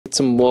get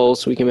some wool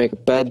so we can make a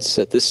bed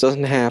set. This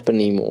doesn't happen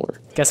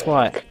anymore. Guess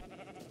what?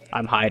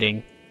 I'm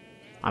hiding.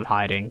 I'm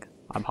hiding.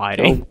 I'm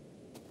hiding. Oh,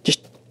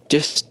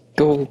 just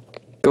go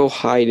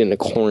hide in a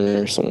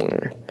corner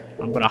somewhere.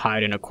 I'm gonna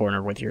hide in a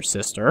corner with your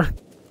sister.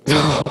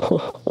 I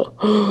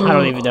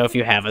don't even know if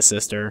you have a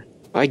sister.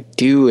 I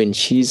do, and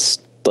she's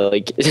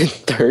like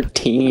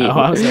 13. Oh,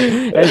 I was like,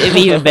 it'd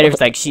be even better if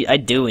it's like I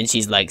do, and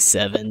she's like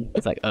 7.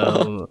 It's like,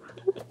 oh,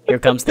 here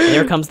comes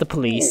the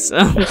police.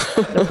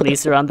 The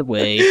police are on the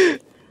way.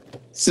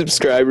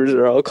 Subscribers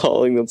are all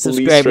calling the police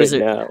Subscribers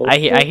right are. now.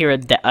 I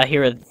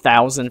hear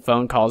 1,000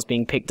 phone calls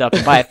being picked up.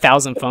 And by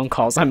 1,000 phone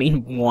calls, I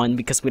mean 1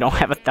 because we don't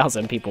have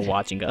 1,000 people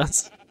watching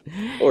us.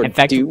 Or in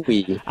fact, do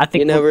we? I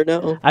think you never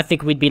know. I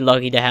think we'd be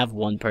lucky to have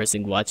 1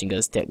 person watching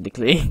us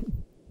technically.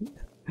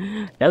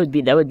 That would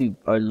be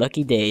our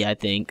lucky day, I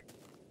think.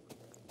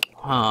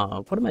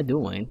 What am I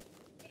doing?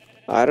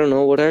 I don't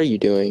know. What are you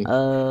doing?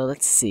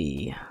 Let's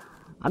see.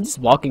 I'm just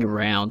walking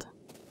around.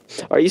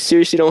 Are you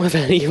serious? You don't have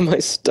any of my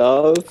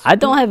stuff? I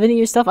don't have any of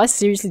your stuff. I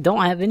seriously don't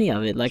have any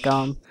of it. Like,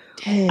 Dang.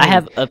 I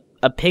have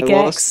a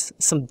pickaxe,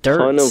 some dirt,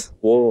 Ton of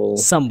wool.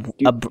 some Do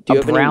a you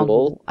have any brown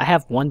wool? I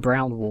have 1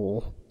 brown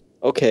wool.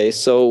 Okay,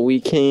 so we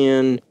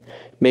can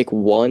make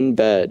 1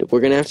 bed. We're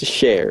gonna have to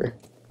share.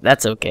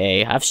 That's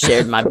okay. I've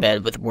shared my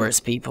bed with worse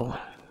people.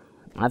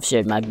 I've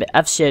shared my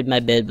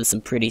bed with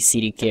some pretty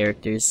seedy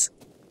characters.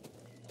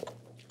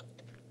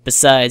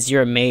 Besides,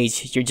 you're a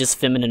mage. You're just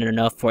feminine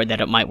enough for it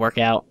that it might work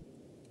out.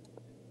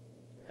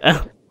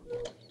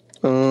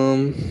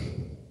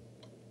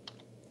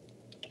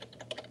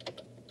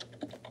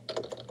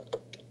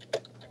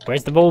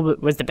 Where's the wool?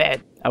 Where's the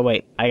bed? Oh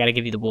wait, I gotta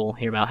give you the wool.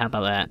 How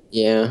about that?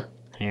 Yeah.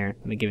 Here,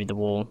 let me give you the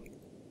wool.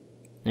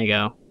 There you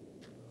go.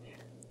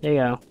 There you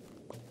go.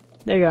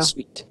 There you go.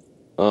 Sweet.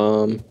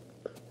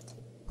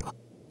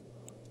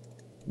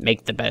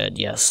 Make the bed,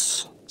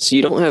 yes. So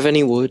you don't have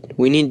any wood?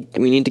 We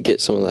need to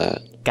get some of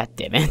that. God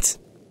damn it.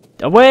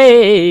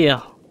 Away!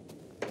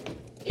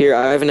 Here,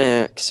 I have an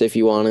axe if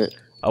you want it.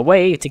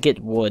 Away to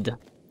get wood.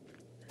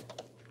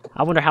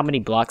 I wonder how many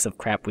blocks of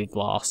crap we've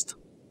lost.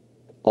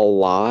 A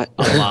lot.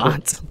 A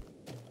lot.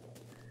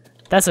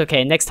 That's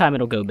okay. Next time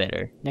it'll go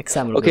better. Next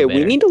time it'll go better. Okay,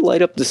 we need to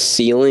light up the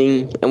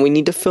ceiling, and we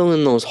need to fill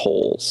in those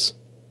holes.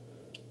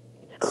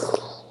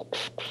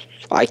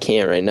 I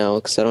can't right now,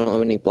 because I don't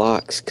have any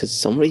blocks, because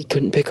somebody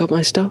couldn't pick up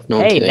my stuff. No,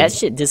 I'm Hey, kidding. that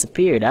shit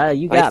disappeared.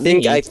 You got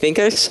me. I think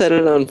I set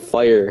it on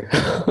fire.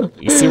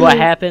 You see what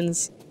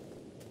happens?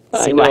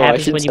 See what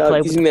happens when you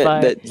play with using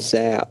fire? that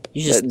zap.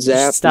 You just, that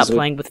zap stop is what-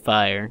 playing with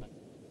fire.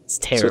 It's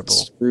that's what terrible.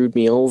 screwed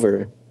me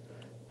over.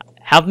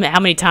 How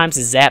many times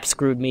has Zap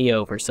screwed me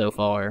over so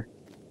far?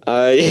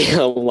 A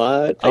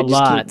lot. A I just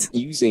lot.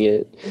 keep using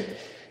it.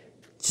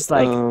 Just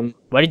like,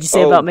 what did you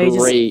say about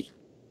mages?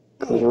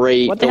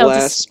 Great. What the the hell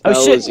last oh,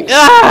 spell shit. is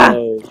Ah!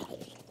 explode.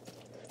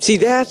 See,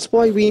 that's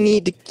why we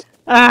need to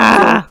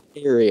Ah!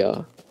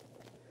 area.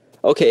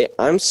 Okay,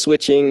 I'm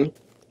switching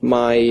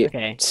my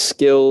Okay.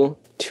 skill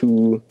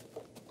to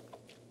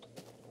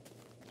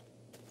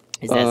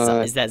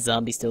Is that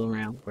zombie still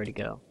around? Where'd he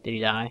go? Did he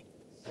die?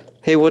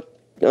 Hey, what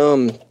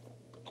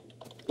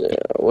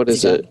what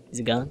is he it? gone? Is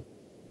he gone?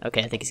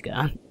 Okay, I think he's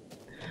gone.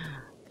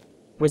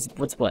 What's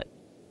what?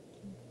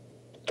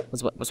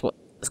 What's what?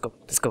 Let's go.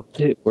 Let's go.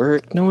 Did it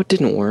work? No, it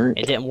didn't work.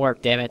 It didn't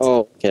work, damn it.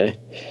 Oh, okay.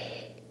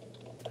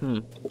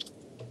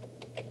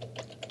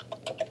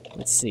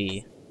 Let's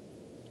see.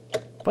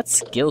 What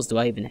skills do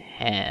I even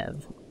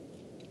have?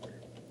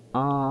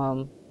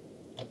 Oh,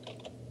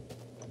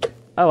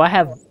 I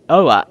have.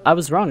 Oh, I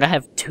was wrong. I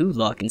have 2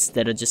 luck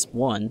instead of just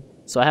 1.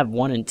 So I have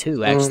 1 and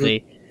 2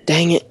 actually.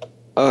 Dang it.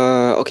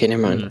 Okay,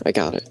 never mind. I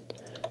got it.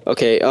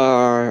 Okay,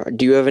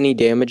 do you have any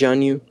damage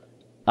on you?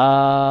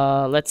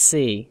 Let's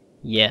see.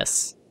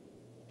 Yes.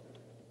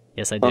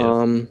 Yes, I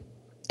do.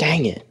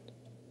 Dang it.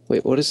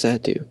 Wait, what does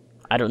that do?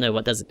 I don't know.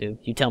 What does it do?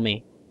 You tell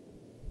me.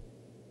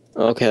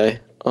 Okay,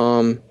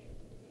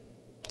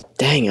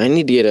 dang, I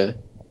need to get a...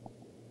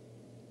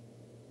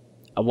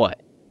 A what?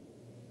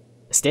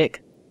 A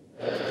stick?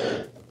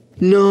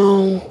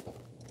 No.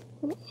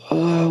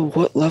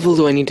 What level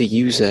do I need to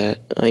use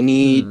that? I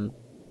need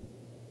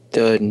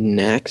the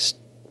next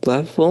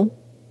level?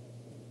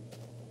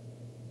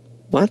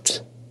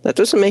 What? That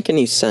doesn't make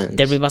any sense.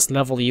 Then we must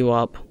level you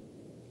up.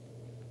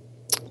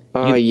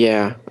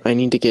 Yeah. I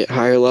need to get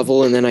higher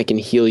level and then I can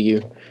heal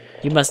you.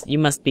 You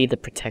must be the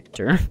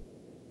protector.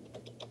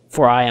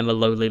 For I am a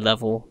lowly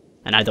level,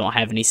 and I don't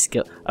have any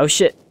skill. Oh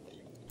shit!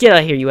 Get out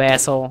of here, you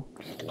asshole!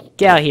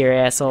 Get out of here,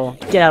 asshole!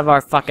 Get out of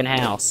our fucking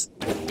house!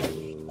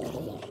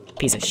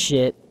 Piece of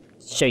shit.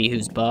 Show you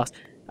who's boss.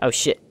 Oh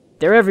shit!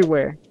 They're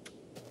everywhere!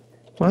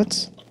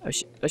 What? Oh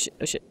shit! Oh shit!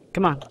 Oh shit!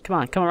 Come on! Come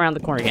on! Come around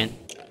the corner again!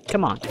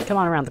 Come on! Come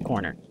on around the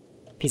corner!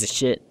 Piece of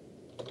shit!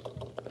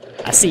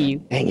 I see you!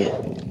 Dang it.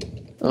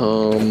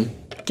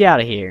 Get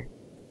out of here!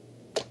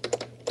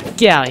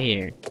 Get out of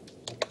here!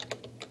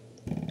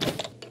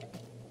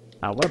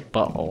 Oh, what a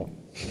butthole.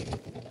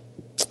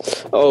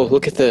 Oh,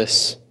 look at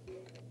this.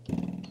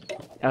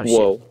 Oh,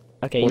 Whoa. shit.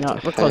 Okay, you What know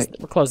the what? heck?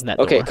 We're closing that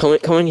Okay, door.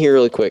 come in here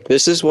really quick.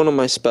 This is one of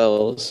my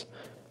spells.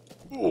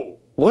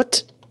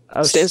 What?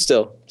 Oh, Stand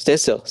still. Stand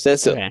still. Stand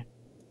still. Okay.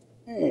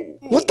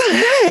 What the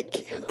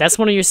heck? That's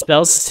one of your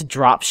spells is to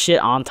drop shit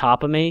on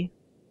top of me.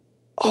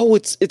 Oh,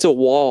 it's a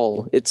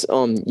wall. It's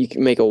you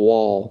can make a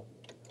wall.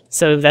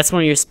 So that's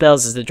one of your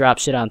spells is to drop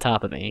shit on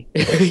top of me.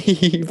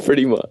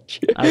 Pretty much.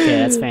 Okay,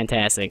 that's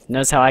fantastic.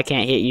 Notice how I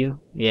can't hit you?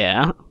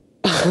 Yeah.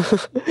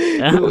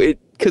 No,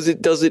 because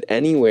it does it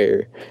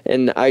anywhere,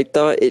 and I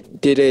thought it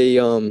did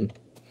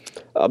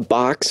a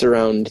box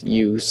around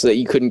you so that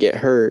you couldn't get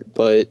hurt,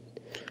 but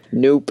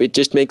nope, it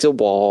just makes a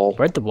wall.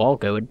 Where'd the wall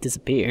go? It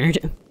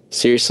disappeared.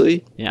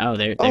 Seriously? Yeah, oh,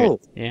 there. Oh.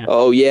 Yeah.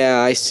 Oh yeah,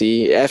 I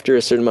see. After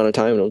a certain amount of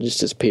time, it'll just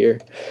disappear.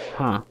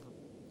 Huh.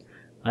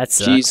 That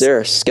sucks. Jeez, there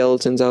are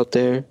skeletons out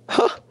there.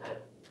 Huh.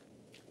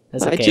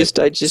 That's okay.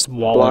 I just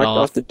wall it blocked off.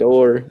 off the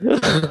door.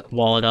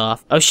 Wall it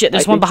off. Oh shit,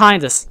 there's I one think-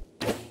 behind us.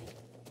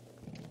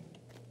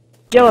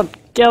 Kill him!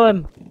 Kill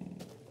him!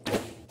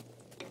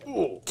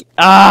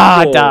 Ah,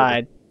 I Oh.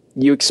 died.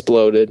 You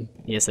exploded.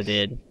 Yes, I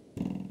did.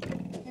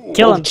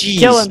 Kill him! jeez.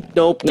 Kill him!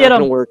 Nope, Get not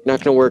him. gonna work.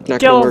 Not gonna work. Not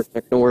Kill gonna him. work.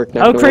 Not gonna work.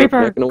 Not Oh, gonna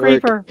creeper! work. Not gonna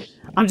work. Creeper!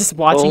 I'm just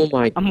watching. Oh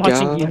my I'm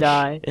watching you gosh.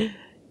 die.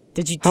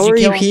 Did you? Did How you are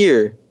kill you him?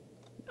 here?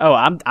 Oh,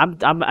 I'm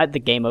at the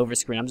game over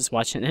screen. I'm just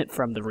watching it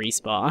from the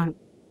respawn.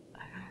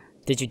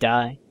 Did you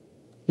die?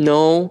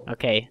 No,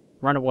 Okay,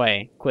 run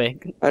away,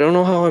 quick. I don't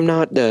know how I'm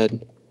not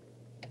dead.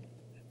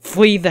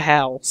 Flee the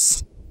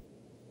house.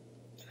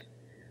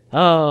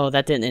 Oh,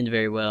 that didn't end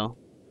very well.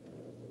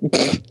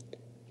 The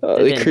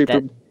didn't- creeper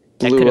that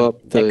blew could've-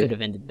 up That the. could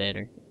have ended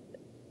better.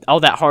 All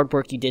that hard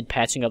work you did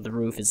patching up the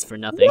roof is for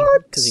nothing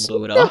because he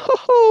blew it up.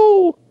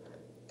 No!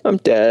 I'm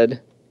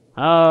dead.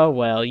 Oh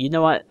well, you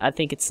know what? I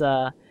think it's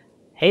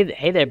hey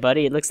there,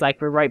 buddy. It looks like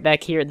we're right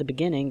back here at the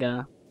beginning.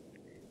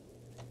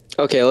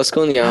 Okay, let's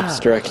go in the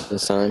opposite direction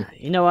this time.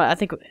 You know what? I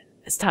think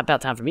it's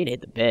about time for me to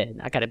hit the bed.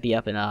 I gotta be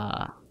up in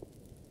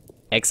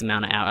X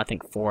amount of hours. I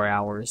think 4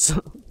 hours.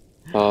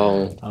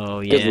 Oh, Oh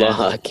yeah. good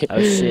luck.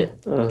 Oh shit.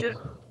 Uh,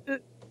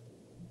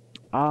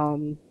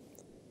 Let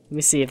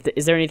me see if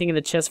is there anything in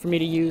the chest for me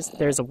to use?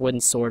 There's a wooden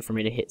sword for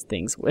me to hit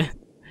things with.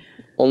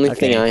 only Okay.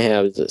 thing I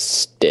have is a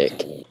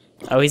stick.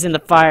 Oh, he's in the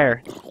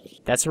fire.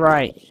 That's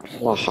right.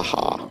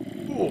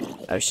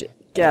 Wahaha. Oh shit.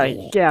 Get out of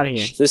here. Get out of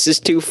here. This is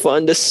too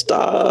fun to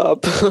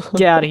stop.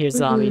 Get out of here,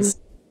 zombies.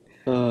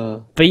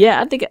 But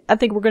yeah, I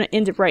think we're gonna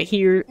end it right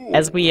here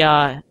as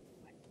we're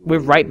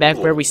right back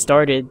where we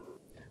started.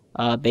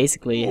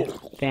 Basically,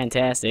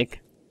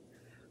 fantastic.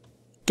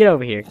 Get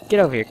over here. Get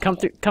over here. Come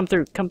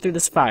through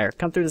this fire.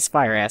 Come through this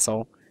fire,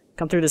 asshole.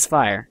 Come through this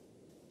fire.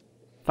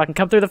 Fucking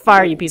come through the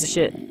fire, you piece of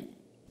shit.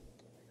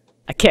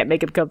 I can't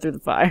make him come through the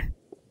fire.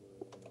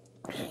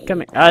 Come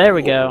here. Oh, there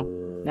we go.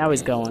 Now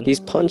he's going. He's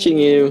punching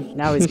you.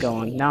 Now he's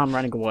going. Now I'm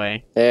running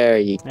away. There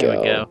you There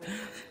we go.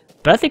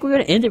 But I think we're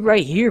gonna end it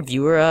right here,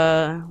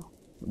 viewer.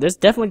 There's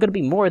definitely gonna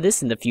be more of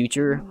this in the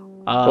future.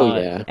 Oh,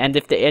 yeah. And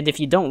if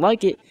you don't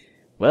like it,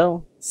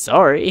 well,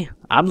 sorry.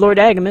 I'm Lord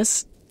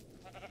Agamus.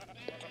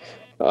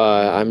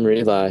 I'm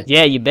Relay.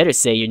 Yeah, you better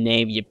say your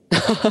name, you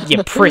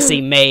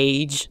prissy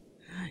mage.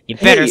 You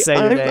better say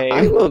your name.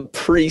 I'm a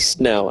priest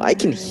now. I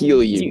can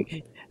heal you.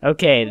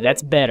 Okay,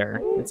 that's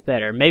better. That's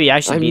better. Maybe I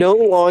should I'm be. no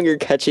longer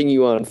catching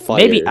you on fire.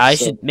 Maybe I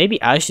so- should.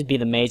 Maybe I should be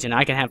the mage, and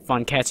I can have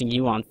fun catching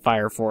you on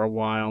fire for a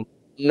while.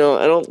 No,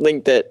 I don't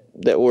think that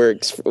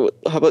works.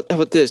 How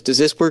about this? Does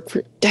this work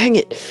for? Dang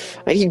it!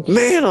 I need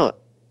mana.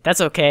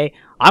 That's okay.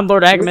 I'm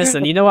Lord Agamus,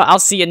 and you know what? I'll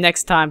see you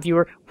next time,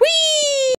 viewer. Whee!